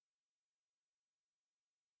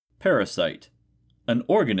Parasite, an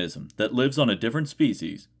organism that lives on a different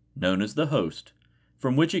species, known as the host,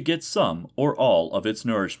 from which it gets some or all of its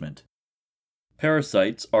nourishment.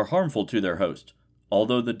 Parasites are harmful to their host,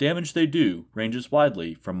 although the damage they do ranges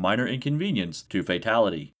widely from minor inconvenience to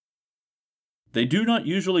fatality. They do not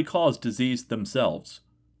usually cause disease themselves,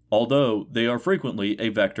 although they are frequently a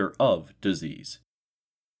vector of disease.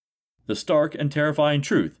 The stark and terrifying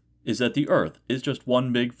truth is that the Earth is just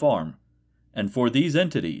one big farm, and for these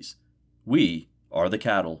entities, we are the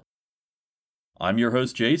cattle. I'm your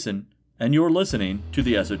host Jason, and you're listening to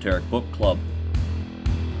the Esoteric Book Club.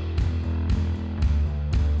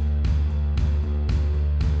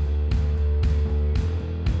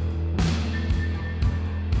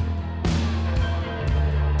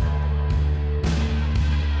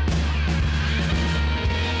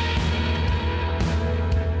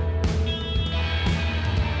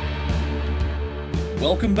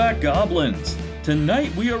 Welcome back, Goblins!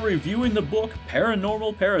 Tonight we are reviewing the book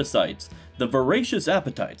Paranormal Parasites, The Voracious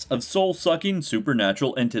Appetites of Soul-Sucking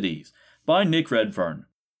Supernatural Entities, by Nick Redfern.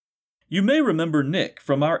 You may remember Nick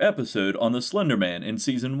from our episode on the Slender Man in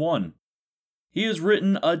Season 1. He has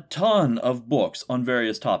written a ton of books on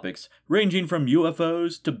various topics, ranging from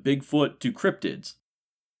UFOs to Bigfoot to cryptids.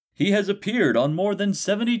 He has appeared on more than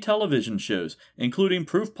 70 television shows, including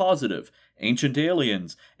Proof Positive, Ancient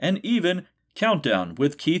Aliens, and even Countdown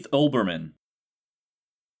with Keith Olbermann.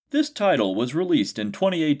 This title was released in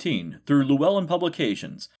 2018 through Llewellyn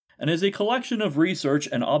Publications and is a collection of research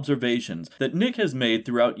and observations that Nick has made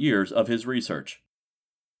throughout years of his research.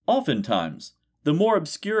 Oftentimes, the more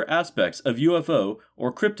obscure aspects of UFO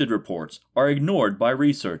or cryptid reports are ignored by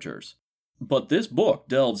researchers, but this book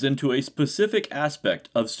delves into a specific aspect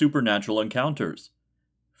of supernatural encounters: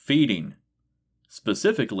 feeding.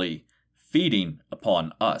 Specifically, feeding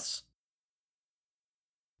upon us.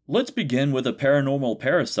 Let's begin with a paranormal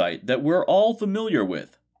parasite that we're all familiar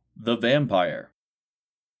with, the vampire.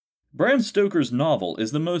 Bram Stoker's novel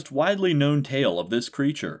is the most widely known tale of this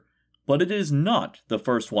creature, but it is not the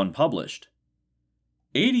first one published.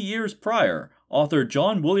 80 years prior, author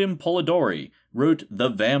John William Polidori wrote The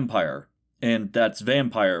Vampire, and that's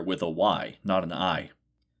vampire with a Y, not an I.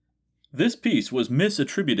 This piece was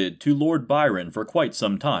misattributed to Lord Byron for quite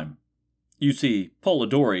some time. You see,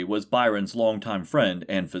 Polidori was Byron's longtime friend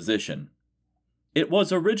and physician. It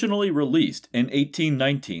was originally released in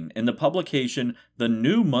 1819 in the publication The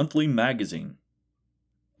New Monthly Magazine.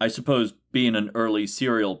 I suppose, being an early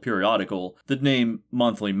serial periodical, the name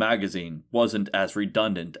Monthly Magazine wasn't as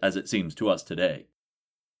redundant as it seems to us today.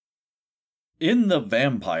 In The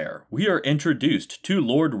Vampire, we are introduced to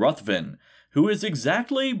Lord Ruthven, who is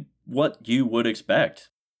exactly what you would expect.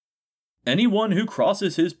 Anyone who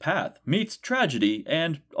crosses his path meets tragedy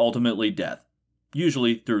and, ultimately, death,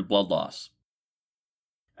 usually through blood loss.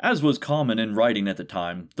 As was common in writing at the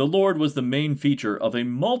time, the Lord was the main feature of a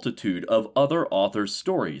multitude of other authors'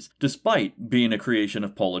 stories, despite being a creation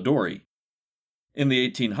of Polidori. In the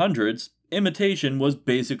 1800s, imitation was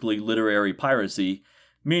basically literary piracy,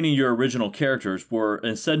 meaning your original characters were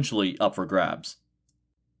essentially up for grabs.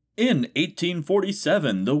 In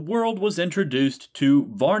 1847, the world was introduced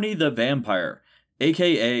to Varney the Vampire,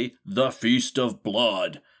 aka The Feast of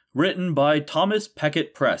Blood, written by Thomas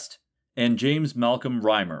Peckett Prest and James Malcolm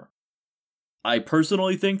Rymer. I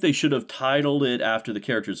personally think they should have titled it after the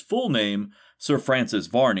character's full name, Sir Francis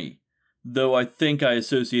Varney, though I think I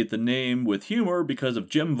associate the name with humor because of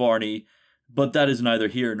Jim Varney, but that is neither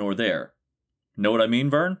here nor there. Know what I mean,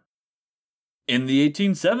 Vern? In the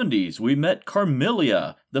 1870s, we met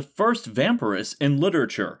Carmelia, the first vampiress in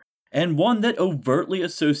literature, and one that overtly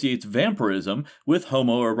associates vampirism with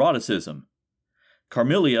homoeroticism.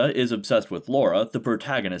 Carmelia is obsessed with Laura, the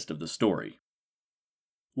protagonist of the story.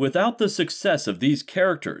 Without the success of these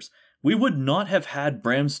characters, we would not have had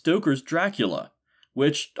Bram Stoker's Dracula,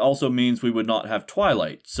 which also means we would not have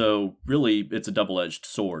Twilight, so really it's a double-edged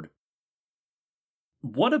sword.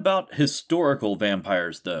 What about historical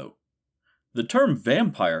vampires, though? The term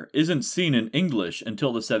vampire isn't seen in English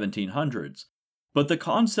until the 1700s, but the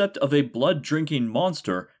concept of a blood-drinking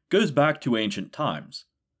monster goes back to ancient times.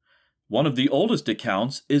 One of the oldest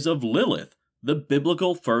accounts is of Lilith, the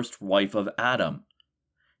biblical first wife of Adam.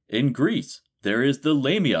 In Greece, there is the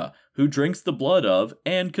Lamia, who drinks the blood of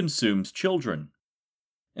and consumes children.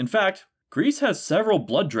 In fact, Greece has several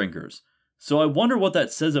blood drinkers, so I wonder what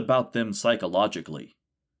that says about them psychologically.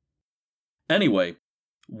 Anyway,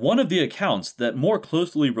 one of the accounts that more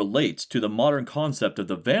closely relates to the modern concept of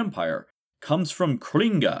the vampire comes from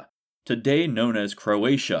Kringa, today known as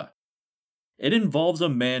Croatia. It involves a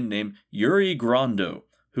man named Yuri Grando,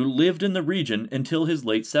 who lived in the region until his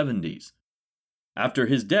late 70s. After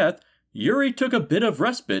his death, Yuri took a bit of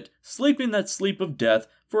respite, sleeping that sleep of death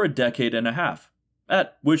for a decade and a half,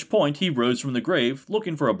 at which point he rose from the grave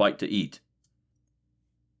looking for a bite to eat.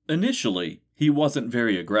 Initially, he wasn't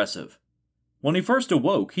very aggressive. When he first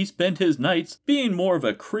awoke, he spent his nights being more of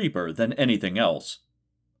a creeper than anything else.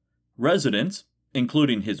 Residents,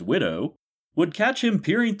 including his widow, would catch him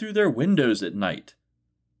peering through their windows at night.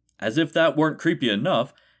 As if that weren't creepy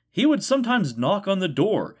enough, he would sometimes knock on the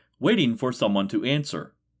door, waiting for someone to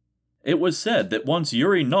answer. It was said that once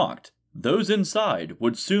Yuri knocked, those inside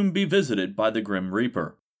would soon be visited by the Grim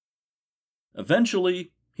Reaper.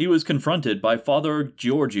 Eventually, he was confronted by Father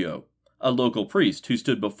Giorgio, a local priest who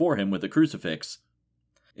stood before him with a crucifix.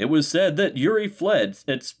 It was said that Yuri fled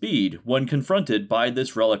at speed when confronted by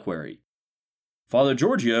this reliquary. Father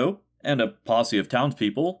Giorgio, and a posse of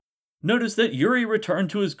townspeople, noticed that Yuri returned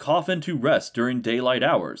to his coffin to rest during daylight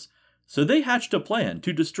hours, so they hatched a plan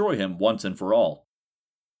to destroy him once and for all.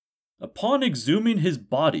 Upon exhuming his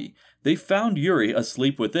body, they found Yuri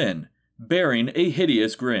asleep within, bearing a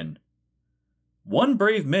hideous grin. One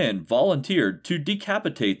brave man volunteered to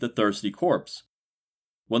decapitate the thirsty corpse.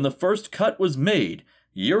 When the first cut was made,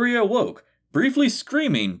 Yuri awoke, briefly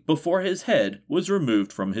screaming before his head was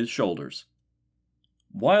removed from his shoulders.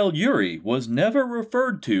 While Yuri was never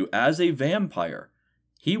referred to as a vampire,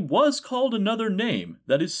 he was called another name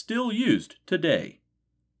that is still used today: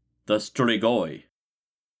 the Strigoi.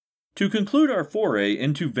 To conclude our foray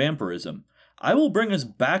into vampirism, I will bring us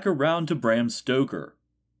back around to Bram Stoker.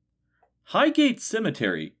 Highgate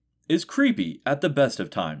Cemetery is creepy at the best of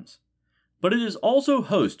times, but it is also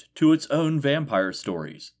host to its own vampire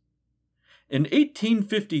stories. In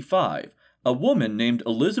 1855, a woman named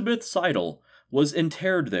Elizabeth Seidel was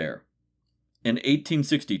interred there. In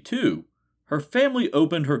 1862, her family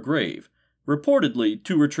opened her grave, reportedly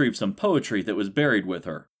to retrieve some poetry that was buried with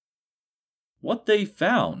her. What they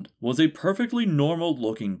found was a perfectly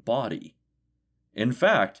normal-looking body. In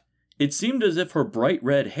fact, it seemed as if her bright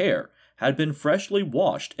red hair had been freshly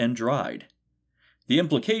washed and dried, the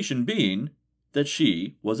implication being that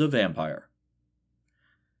she was a vampire.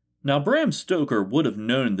 Now, Bram Stoker would have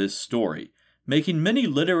known this story, making many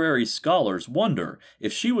literary scholars wonder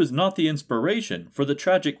if she was not the inspiration for the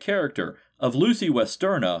tragic character of Lucy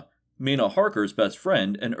Westenra, Mina Harker's best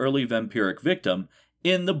friend and early vampiric victim,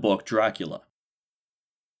 in the book Dracula.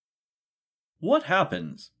 What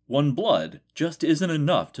happens when blood just isn't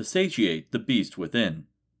enough to satiate the beast within?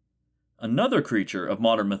 Another creature of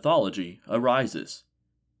modern mythology arises: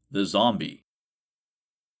 the zombie.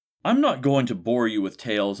 I'm not going to bore you with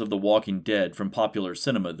tales of the Walking Dead from popular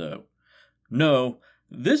cinema, though. No,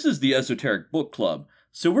 this is the Esoteric Book Club,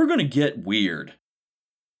 so we're going to get weird.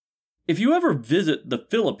 If you ever visit the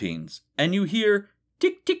Philippines and you hear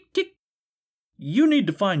tick tick tick, you need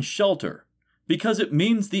to find shelter, because it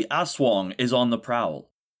means the aswang is on the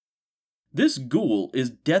prowl. This ghoul is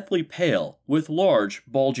deathly pale with large,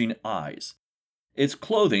 bulging eyes. Its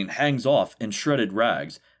clothing hangs off in shredded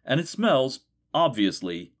rags, and it smells,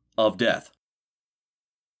 obviously, of death.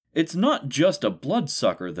 It's not just a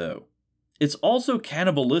bloodsucker, though. It's also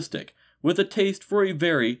cannibalistic, with a taste for a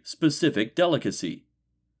very specific delicacy: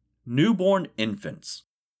 newborn infants.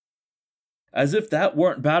 As if that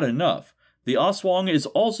weren't bad enough, the aswang is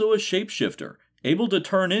also a shapeshifter, able to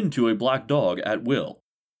turn into a black dog at will.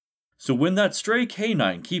 So when that stray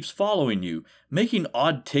canine keeps following you, making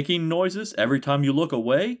odd ticking noises every time you look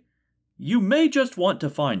away, you may just want to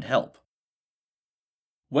find help.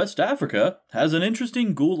 West Africa has an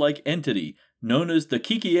interesting ghoul-like entity known as the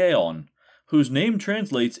Kikieon, whose name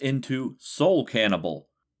translates into soul cannibal.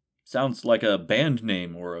 Sounds like a band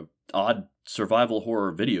name or an odd survival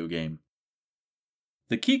horror video game.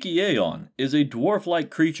 The Kikieon is a dwarf-like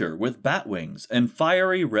creature with bat wings and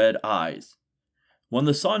fiery red eyes. When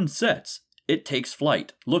the sun sets, it takes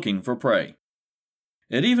flight, looking for prey.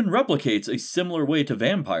 It even replicates a similar way to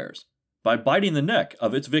vampires, by biting the neck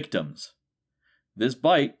of its victims. This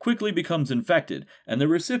bite quickly becomes infected, and the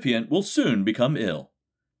recipient will soon become ill.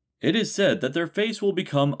 It is said that their face will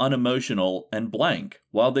become unemotional and blank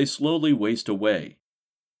while they slowly waste away.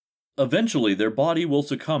 Eventually, their body will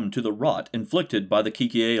succumb to the rot inflicted by the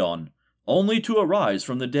Kikieon, only to arise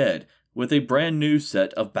from the dead with a brand new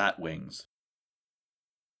set of bat wings.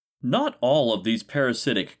 Not all of these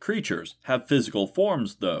parasitic creatures have physical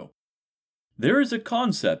forms, though. There is a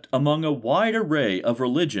concept among a wide array of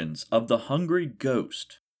religions of the hungry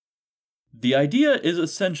ghost. The idea is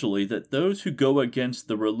essentially that those who go against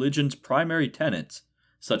the religion's primary tenets,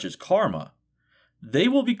 such as karma, they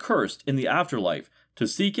will be cursed in the afterlife to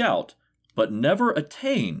seek out, but never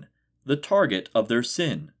attain, the target of their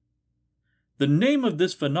sin. The name of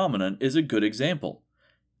this phenomenon is a good example.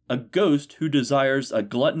 A ghost who desires a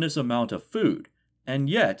gluttonous amount of food, and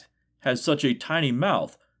yet has such a tiny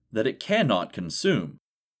mouth that it cannot consume.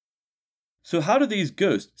 So how do these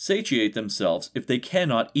ghosts satiate themselves if they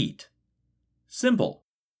cannot eat? Simple.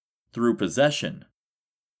 Through possession.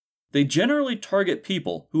 They generally target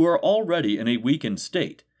people who are already in a weakened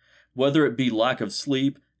state, whether it be lack of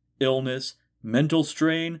sleep, illness, mental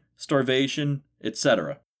strain, starvation,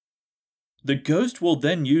 etc. The ghost will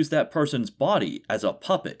then use that person's body as a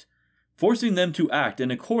puppet, forcing them to act in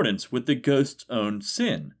accordance with the ghost's own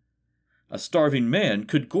sin. A starving man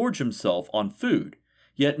could gorge himself on food,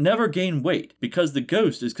 yet never gain weight because the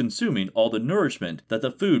ghost is consuming all the nourishment that the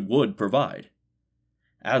food would provide.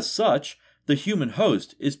 As such, the human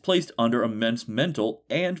host is placed under immense mental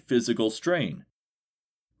and physical strain.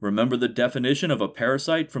 Remember the definition of a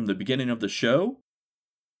parasite from the beginning of the show?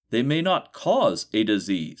 They may not cause a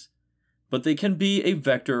disease, but they can be a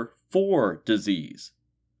vector for disease.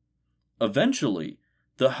 Eventually,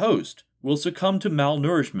 the host will succumb to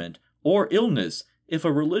malnourishment or illness if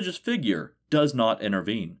a religious figure does not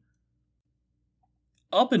intervene.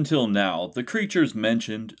 Up until now, the creatures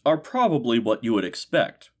mentioned are probably what you would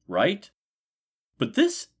expect, right? But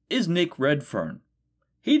this is Nick Redfern.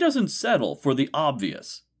 He doesn't settle for the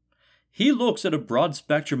obvious. He looks at a broad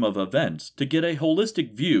spectrum of events to get a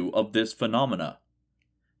holistic view of this phenomena.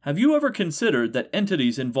 Have you ever considered that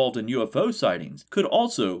entities involved in UFO sightings could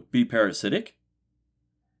also be parasitic?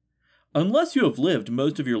 Unless you have lived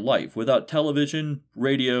most of your life without television,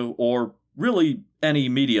 radio, or really any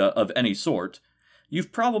media of any sort,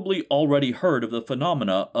 you've probably already heard of the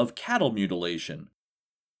phenomena of cattle mutilation.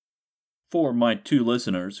 For my 2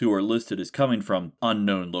 listeners who are listed as coming from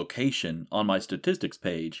unknown location on my statistics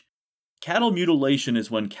page, cattle mutilation is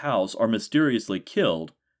when cows are mysteriously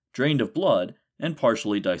killed, drained of blood, and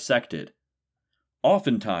partially dissected.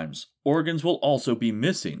 Oftentimes, organs will also be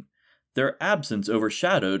missing, their absence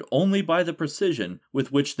overshadowed only by the precision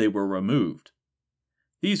with which they were removed.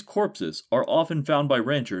 These corpses are often found by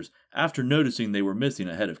ranchers after noticing they were missing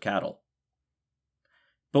a head of cattle.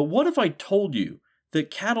 But what if I told you that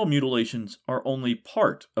cattle mutilations are only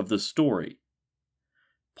part of the story?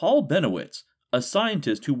 Paul Benowitz, a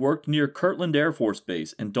scientist who worked near Kirtland Air Force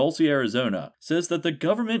Base in Dulce, Arizona, says that the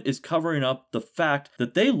government is covering up the fact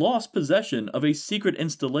that they lost possession of a secret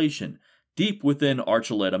installation deep within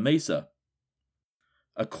Archuleta Mesa.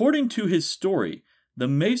 According to his story, the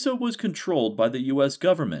mesa was controlled by the US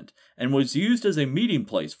government and was used as a meeting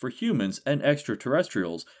place for humans and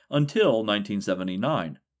extraterrestrials until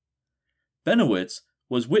 1979. Benowitz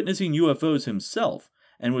was witnessing UFOs himself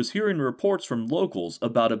and was hearing reports from locals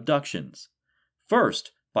about abductions.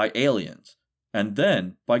 First by aliens, and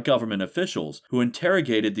then by government officials who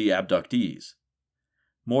interrogated the abductees.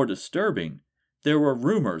 More disturbing, there were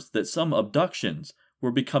rumors that some abductions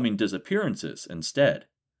were becoming disappearances instead.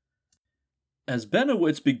 As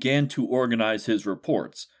Benowitz began to organize his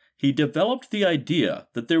reports, he developed the idea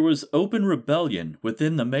that there was open rebellion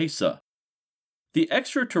within the mesa. The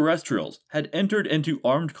extraterrestrials had entered into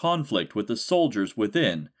armed conflict with the soldiers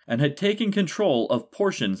within and had taken control of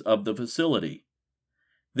portions of the facility.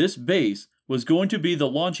 This base was going to be the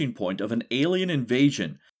launching point of an alien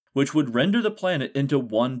invasion which would render the planet into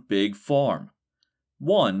one big farm.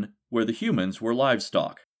 One where the humans were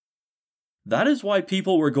livestock. That is why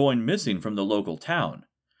people were going missing from the local town.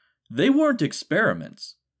 They weren't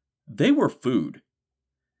experiments. They were food.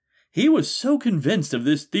 He was so convinced of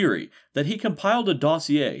this theory that he compiled a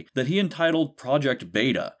dossier that he entitled Project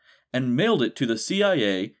Beta and mailed it to the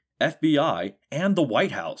CIA, FBI, and the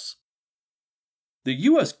White House. The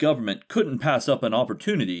US government couldn't pass up an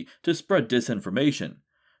opportunity to spread disinformation,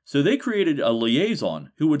 so they created a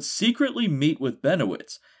liaison who would secretly meet with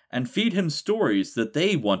Benowitz and feed him stories that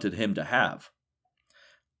they wanted him to have.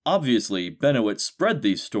 Obviously, Benowitz spread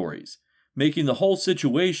these stories, making the whole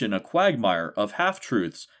situation a quagmire of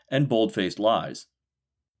half-truths and bold-faced lies.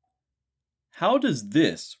 How does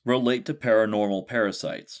this relate to paranormal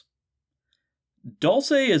parasites?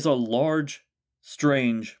 Dulce is a large,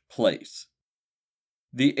 strange place.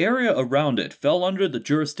 The area around it fell under the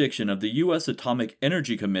jurisdiction of the U.S. Atomic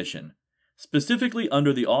Energy Commission, specifically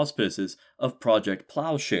under the auspices of Project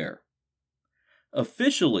Plowshare.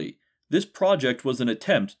 Officially, this project was an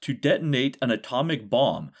attempt to detonate an atomic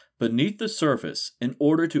bomb beneath the surface in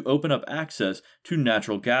order to open up access to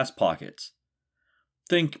natural gas pockets.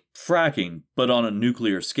 Think fracking, but on a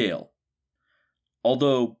nuclear scale.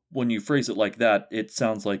 Although, when you phrase it like that, it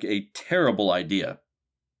sounds like a terrible idea.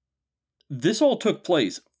 This all took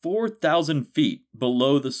place 4,000 feet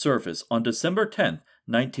below the surface on December 10,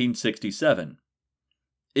 1967.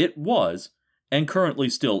 It was, and currently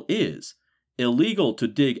still is, illegal to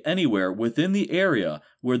dig anywhere within the area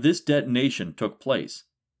where this detonation took place.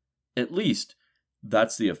 At least,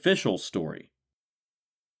 that's the official story.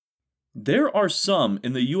 There are some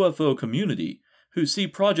in the UFO community who see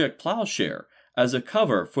Project Plowshare as a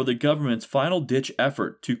cover for the government's final-ditch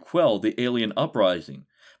effort to quell the alien uprising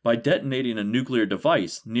by detonating a nuclear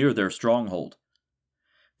device near their stronghold.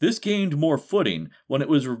 This gained more footing when it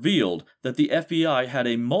was revealed that the FBI had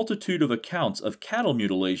a multitude of accounts of cattle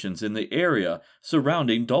mutilations in the area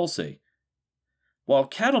surrounding Dulce. While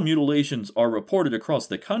cattle mutilations are reported across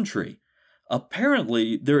the country,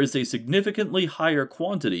 apparently there is a significantly higher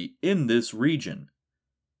quantity in this region.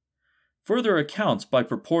 Further accounts by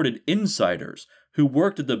purported insiders who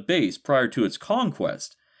worked at the base prior to its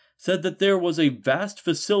conquest said that there was a vast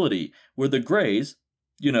facility where the Greys,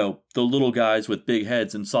 the little guys with big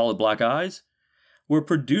heads and solid black eyes, were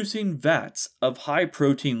producing vats of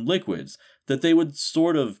high-protein liquids that they would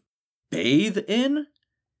sort of bathe in.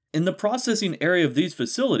 In the processing area of these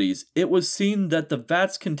facilities, it was seen that the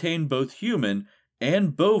vats contained both human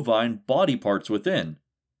and bovine body parts within.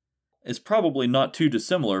 It's probably not too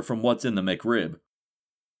dissimilar from what's in the McRib.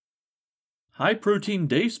 High-protein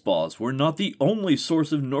day spas were not the only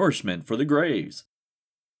source of nourishment for the Greys.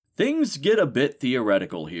 Things get a bit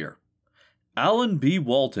theoretical here. Alan B.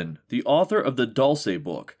 Walton, the author of the Dulce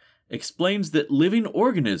book, explains that living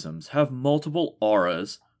organisms have multiple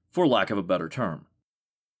auras, for lack of a better term.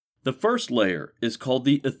 The first layer is called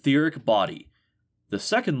the etheric body, the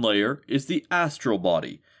second layer is the astral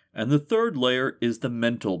body, and the third layer is the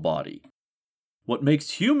mental body. What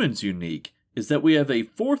makes humans unique is that we have a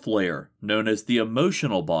fourth layer known as the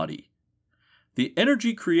emotional body. The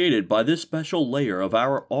energy created by this special layer of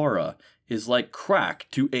our aura is like crack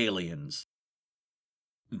to aliens.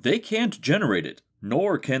 They can't generate it,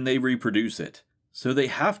 nor can they reproduce it, so they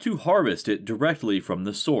have to harvest it directly from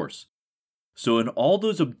the source. So in all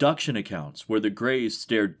those abduction accounts where the Greys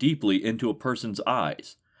stare deeply into a person's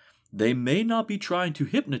eyes, they may not be trying to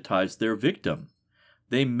hypnotize their victim.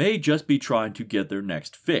 They may just be trying to get their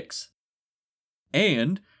next fix.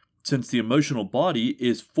 And, since the emotional body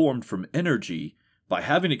is formed from energy, by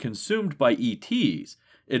having it consumed by ETs,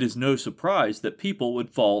 it is no surprise that people would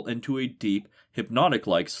fall into a deep,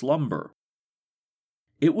 hypnotic-like slumber.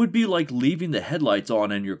 It would be like leaving the headlights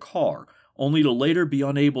on in your car, only to later be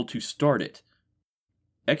unable to start it.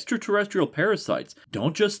 Extraterrestrial parasites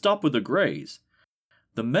don't just stop with the Greys.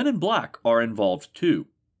 The Men in Black are involved too.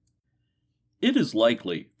 It is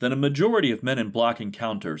likely that a majority of Men in Black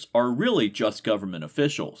encounters are really just government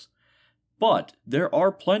officials, but there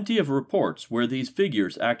are plenty of reports where these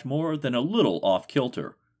figures act more than a little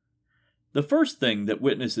off-kilter. The first thing that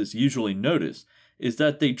witnesses usually notice is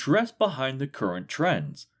that they dress behind the current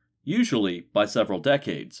trends, usually by several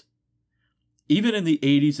decades. Even in the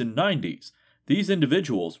 80s and 90s, these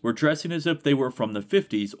individuals were dressing as if they were from the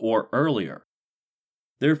 50s or earlier.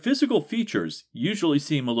 Their physical features usually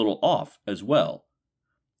seem a little off as well.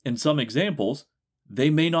 In some examples,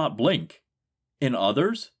 they may not blink. In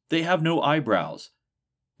others, they have no eyebrows.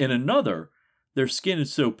 In another, their skin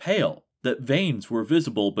is so pale that veins were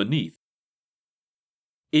visible beneath.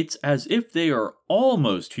 It's as if they are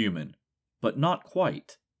almost human, but not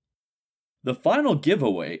quite. The final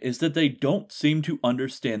giveaway is that they don't seem to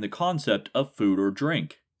understand the concept of food or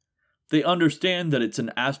drink. They understand that it's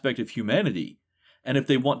an aspect of humanity, and if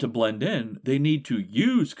they want to blend in, they need to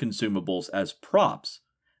use consumables as props,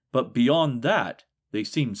 but beyond that, they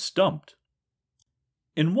seem stumped.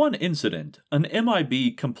 In one incident, an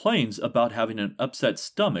MIB complains about having an upset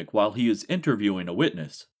stomach while he is interviewing a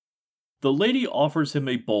witness. The lady offers him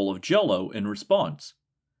a bowl of Jell-O in response.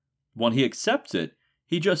 When he accepts it,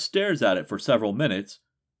 he just stares at it for several minutes,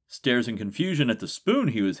 stares in confusion at the spoon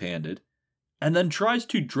he was handed, and then tries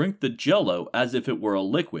to drink the Jell-O as if it were a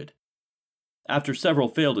liquid. After several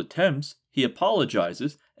failed attempts, he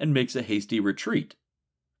apologizes and makes a hasty retreat.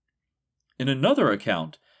 In another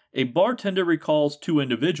account, a bartender recalls two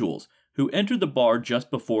individuals who entered the bar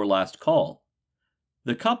just before last call.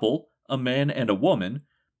 The couple, a man and a woman,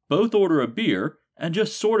 both order a beer and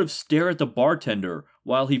just sort of stare at the bartender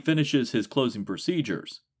while he finishes his closing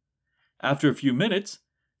procedures. After a few minutes,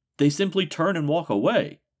 they simply turn and walk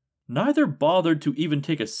away, neither bothered to even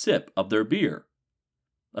take a sip of their beer.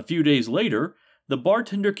 A few days later, the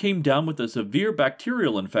bartender came down with a severe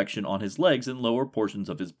bacterial infection on his legs and lower portions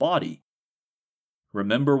of his body.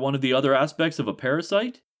 Remember one of the other aspects of a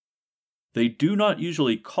parasite? They do not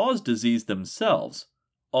usually cause disease themselves,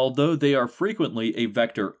 although they are frequently a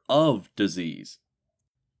vector of disease.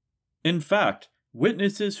 In fact,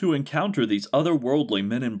 Witnesses who encounter these otherworldly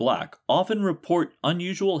men in black often report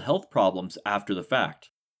unusual health problems after the fact.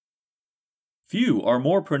 Few are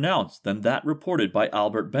more pronounced than that reported by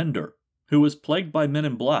Albert Bender, who was plagued by men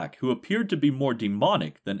in black who appeared to be more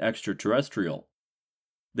demonic than extraterrestrial.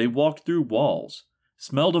 They walked through walls,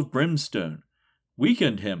 smelled of brimstone,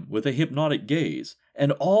 weakened him with a hypnotic gaze,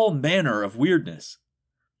 and all manner of weirdness.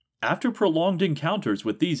 After prolonged encounters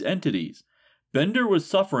with these entities, Bender was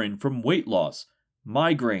suffering from weight loss,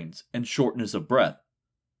 migraines, and shortness of breath.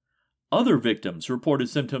 Other victims reported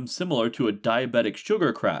symptoms similar to a diabetic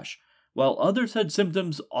sugar crash, while others had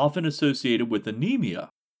symptoms often associated with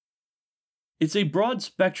anemia. It's a broad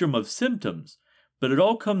spectrum of symptoms, but it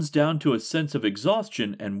all comes down to a sense of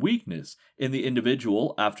exhaustion and weakness in the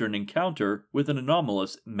individual after an encounter with an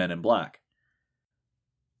anomalous Men in Black.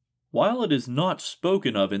 While it is not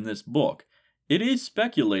spoken of in this book, it is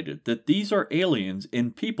speculated that these are aliens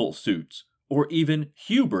in people suits, or even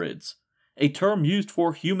hybrids, a term used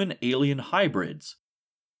for human-alien hybrids.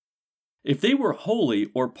 If they were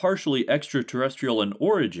wholly or partially extraterrestrial in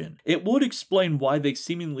origin, it would explain why they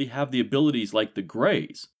seemingly have the abilities like the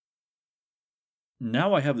Greys.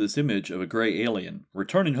 Now I have this image of a gray alien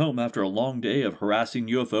returning home after a long day of harassing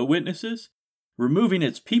UFO witnesses, removing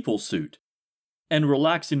its people suit, and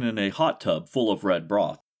relaxing in a hot tub full of red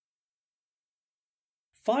broth.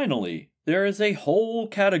 Finally, there is a whole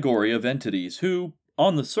category of entities who,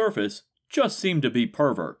 on the surface, just seem to be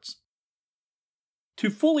perverts.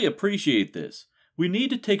 To fully appreciate this, we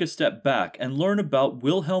need to take a step back and learn about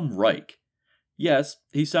Wilhelm Reich. Yes,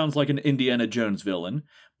 he sounds like an Indiana Jones villain,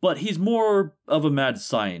 but he's more of a mad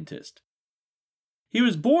scientist. He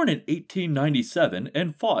was born in 1897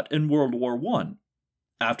 and fought in World War I.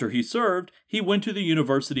 After he served, he went to the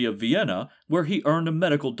University of Vienna, where he earned a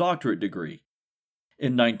medical doctorate degree.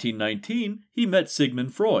 In 1919, he met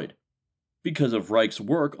Sigmund Freud. Because of Reich's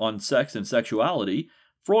work on sex and sexuality,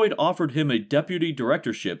 Freud offered him a deputy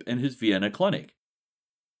directorship in his Vienna clinic.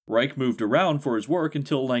 Reich moved around for his work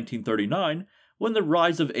until 1939, when the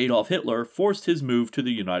rise of Adolf Hitler forced his move to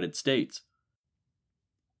the United States.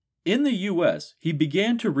 In the US, he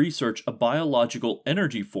began to research a biological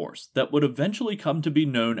energy force that would eventually come to be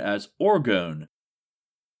known as orgone.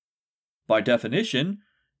 By definition,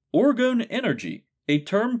 orgone energy, a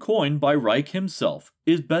term coined by Reich himself,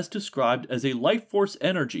 is best described as a life force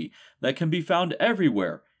energy that can be found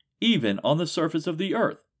everywhere, even on the surface of the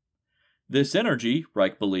Earth. This energy,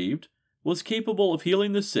 Reich believed, was capable of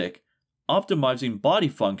healing the sick, optimizing body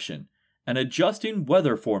function, and adjusting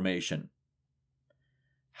weather formation.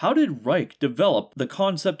 How did Reich develop the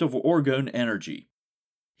concept of orgone energy?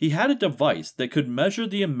 He had a device that could measure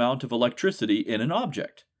the amount of electricity in an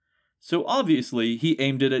object. So obviously, he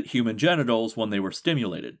aimed it at human genitals when they were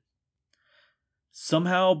stimulated.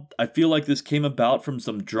 Somehow, I feel like this came about from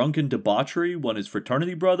some drunken debauchery when his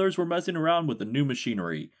fraternity brothers were messing around with the new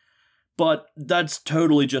machinery. But that's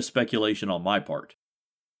totally just speculation on my part.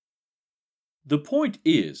 The point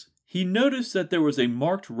is, he noticed that there was a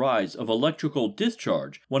marked rise of electrical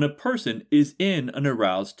discharge when a person is in an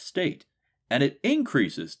aroused state, and it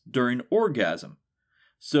increases during orgasm.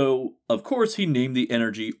 So, of course, he named the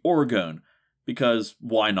energy orgone, because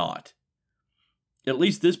why not? At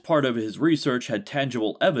least this part of his research had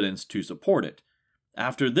tangible evidence to support it.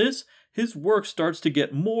 After this, his work starts to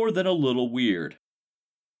get more than a little weird.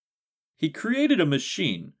 He created a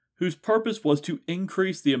machine whose purpose was to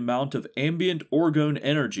increase the amount of ambient orgone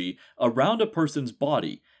energy around a person's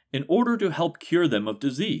body in order to help cure them of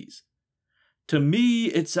disease. To me,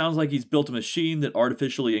 it sounds like he's built a machine that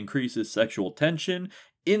artificially increases sexual tension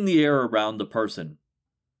in the air around the person.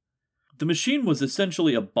 The machine was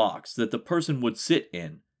essentially a box that the person would sit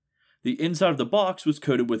in. The inside of the box was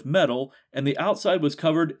coated with metal, and the outside was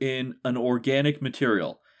covered in an organic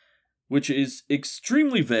material, which is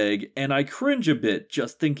extremely vague, and I cringe a bit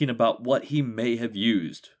just thinking about what he may have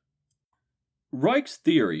used. Reich's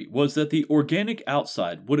theory was that the organic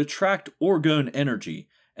outside would attract orgone energy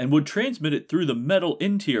and would transmit it through the metal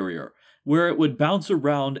interior, where it would bounce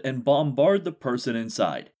around and bombard the person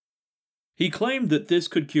inside. He claimed that this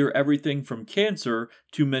could cure everything from cancer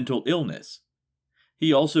to mental illness.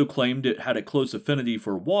 He also claimed it had a close affinity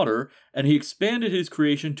for water, and he expanded his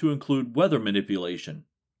creation to include weather manipulation.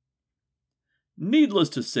 Needless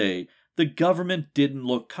to say, the government didn't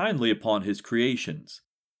look kindly upon his creations.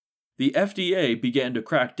 The FDA began to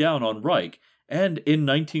crack down on Reich, and in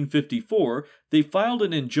 1954, they filed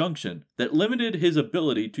an injunction that limited his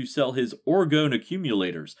ability to sell his orgone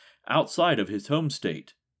accumulators outside of his home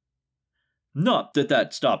state. Not that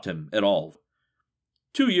that stopped him at all.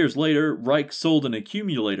 2 years later, Reich sold an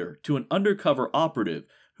accumulator to an undercover operative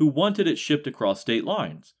who wanted it shipped across state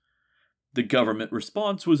lines. The government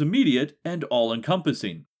response was immediate and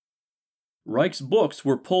all-encompassing. Reich's books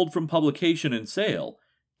were pulled from publication and sale,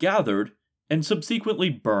 gathered, and subsequently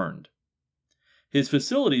burned. His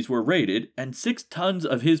facilities were raided, and 6 tons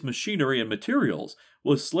of his machinery and materials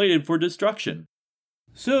was slated for destruction.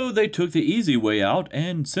 So they took the easy way out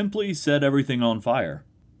and simply set everything on fire.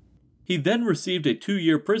 He then received a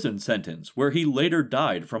 2-year prison sentence where he later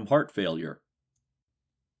died from heart failure.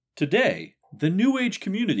 Today, the New Age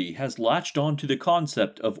community has latched on to the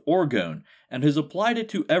concept of orgone and has applied it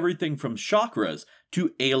to everything from chakras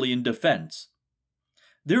to alien defense.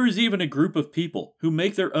 There is even a group of people who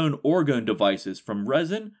make their own orgone devices from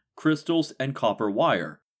resin, crystals, and copper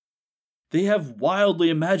wire. They have wildly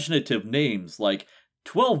imaginative names like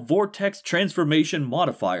 12 Vortex Transformation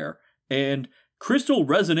Modifier and Crystal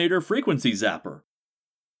Resonator Frequency Zapper.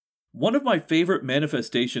 One of my favorite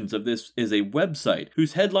manifestations of this is a website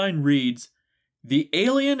whose headline reads, "The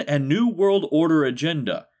Alien and New World Order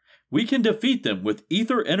Agenda. We can defeat them with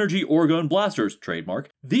Ether Energy Orgone Blasters, trademark.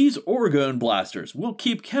 These Orgone Blasters will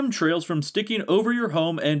keep chemtrails from sticking over your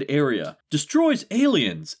home and area, destroys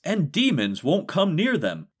aliens, and demons won't come near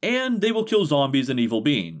them, and they will kill zombies and evil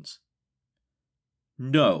beings."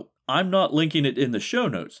 No, I'm not linking it in the show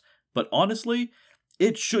notes, but honestly,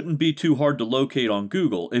 it shouldn't be too hard to locate on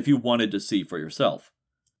Google if you wanted to see for yourself.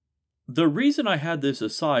 The reason I had this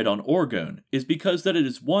aside on orgone is because that it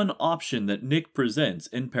is one option that Nick presents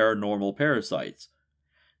in Paranormal Parasites.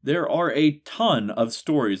 There are a ton of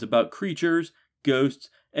stories about creatures, ghosts,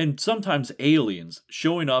 and sometimes aliens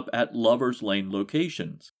showing up at Lover's Lane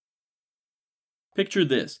locations. Picture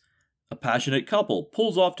this. A passionate couple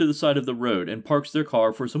pulls off to the side of the road and parks their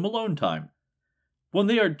car for some alone time. When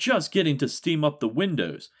they are just getting to steam up the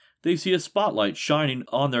windows, they see a spotlight shining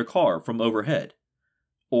on their car from overhead.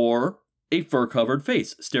 Or a fur-covered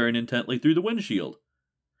face staring intently through the windshield.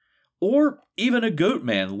 Or even a goat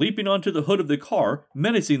man leaping onto the hood of the car,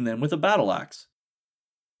 menacing them with a battle axe.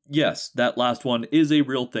 Yes, that last one is a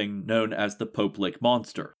real thing known as the Pope Lake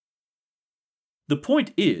Monster. The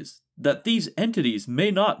point is that these entities may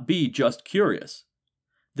not be just curious.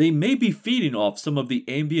 They may be feeding off some of the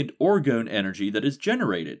ambient orgone energy that is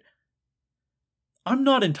generated. I'm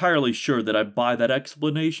not entirely sure that I buy that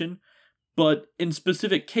explanation, but in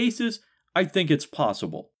specific cases, I think it's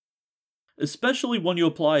possible. Especially when you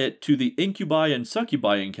apply it to the incubi and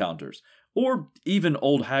succubi encounters, or even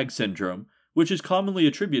old hag syndrome, which is commonly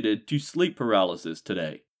attributed to sleep paralysis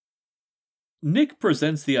today. Nick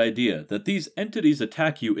presents the idea that these entities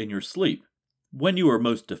attack you in your sleep, when you are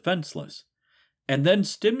most defenseless, and then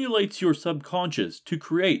stimulates your subconscious to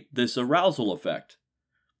create this arousal effect.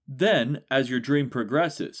 Then, as your dream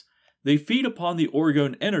progresses, they feed upon the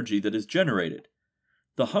orgone energy that is generated.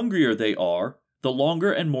 The hungrier they are, the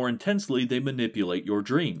longer and more intensely they manipulate your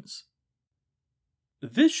dreams.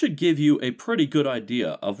 This should give you a pretty good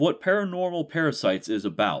idea of what Paranormal Parasites is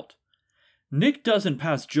about. Nick doesn't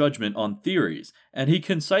pass judgment on theories, and he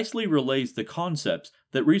concisely relays the concepts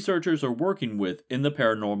that researchers are working with in the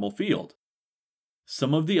paranormal field.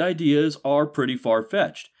 Some of the ideas are pretty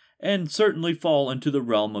far-fetched, and certainly fall into the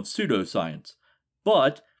realm of pseudoscience,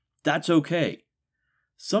 but that's okay.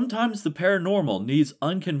 Sometimes the paranormal needs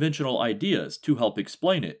unconventional ideas to help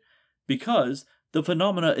explain it, because the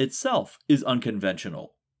phenomena itself is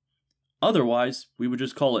unconventional. Otherwise, we would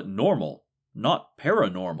just call it normal, not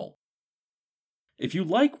paranormal. If you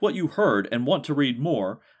like what you heard and want to read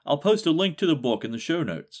more, I'll post a link to the book in the show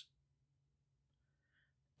notes.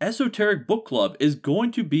 Esoteric Book Club is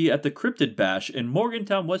going to be at the Cryptid Bash in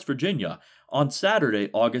Morgantown, West Virginia on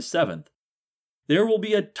Saturday, August 7th. There will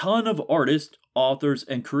be a ton of artists, authors,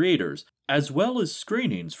 and creators, as well as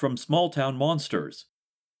screenings from Small Town Monsters.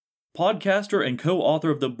 Podcaster and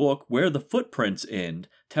co-author of the book Where the Footprints End,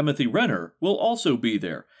 Timothy Renner, will also be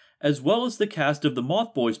there, as well as the cast of the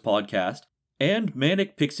Moth Boys podcast and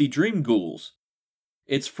Manic Pixie Dream Ghouls.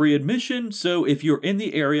 It's free admission, so if you're in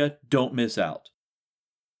the area, don't miss out.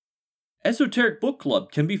 Esoteric Book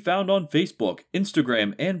Club can be found on Facebook,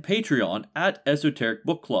 Instagram, and Patreon at Esoteric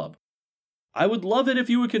Book Club. I would love it if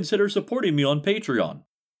you would consider supporting me on Patreon.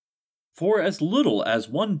 For as little as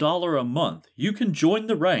 $1 a month, you can join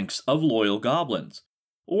the ranks of loyal goblins,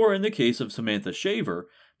 or in the case of Samantha Shaver,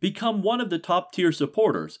 become one of the top-tier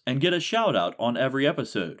supporters and get a shout-out on every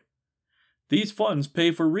episode. These funds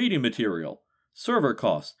pay for reading material, server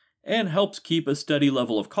costs, and helps keep a steady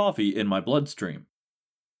level of coffee in my bloodstream.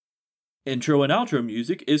 Intro and outro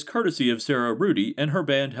music is courtesy of Sarah Rudy and her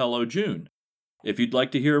band Hello June. If you'd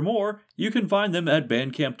like to hear more, you can find them at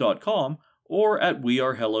bandcamp.com or at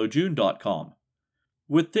wearehellojune.com.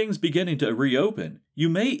 With things beginning to reopen, You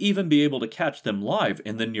may even be able to catch them live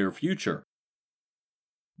in the near future.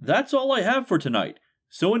 That's all I have for tonight,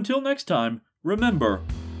 so until next time, remember,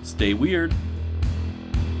 stay weird.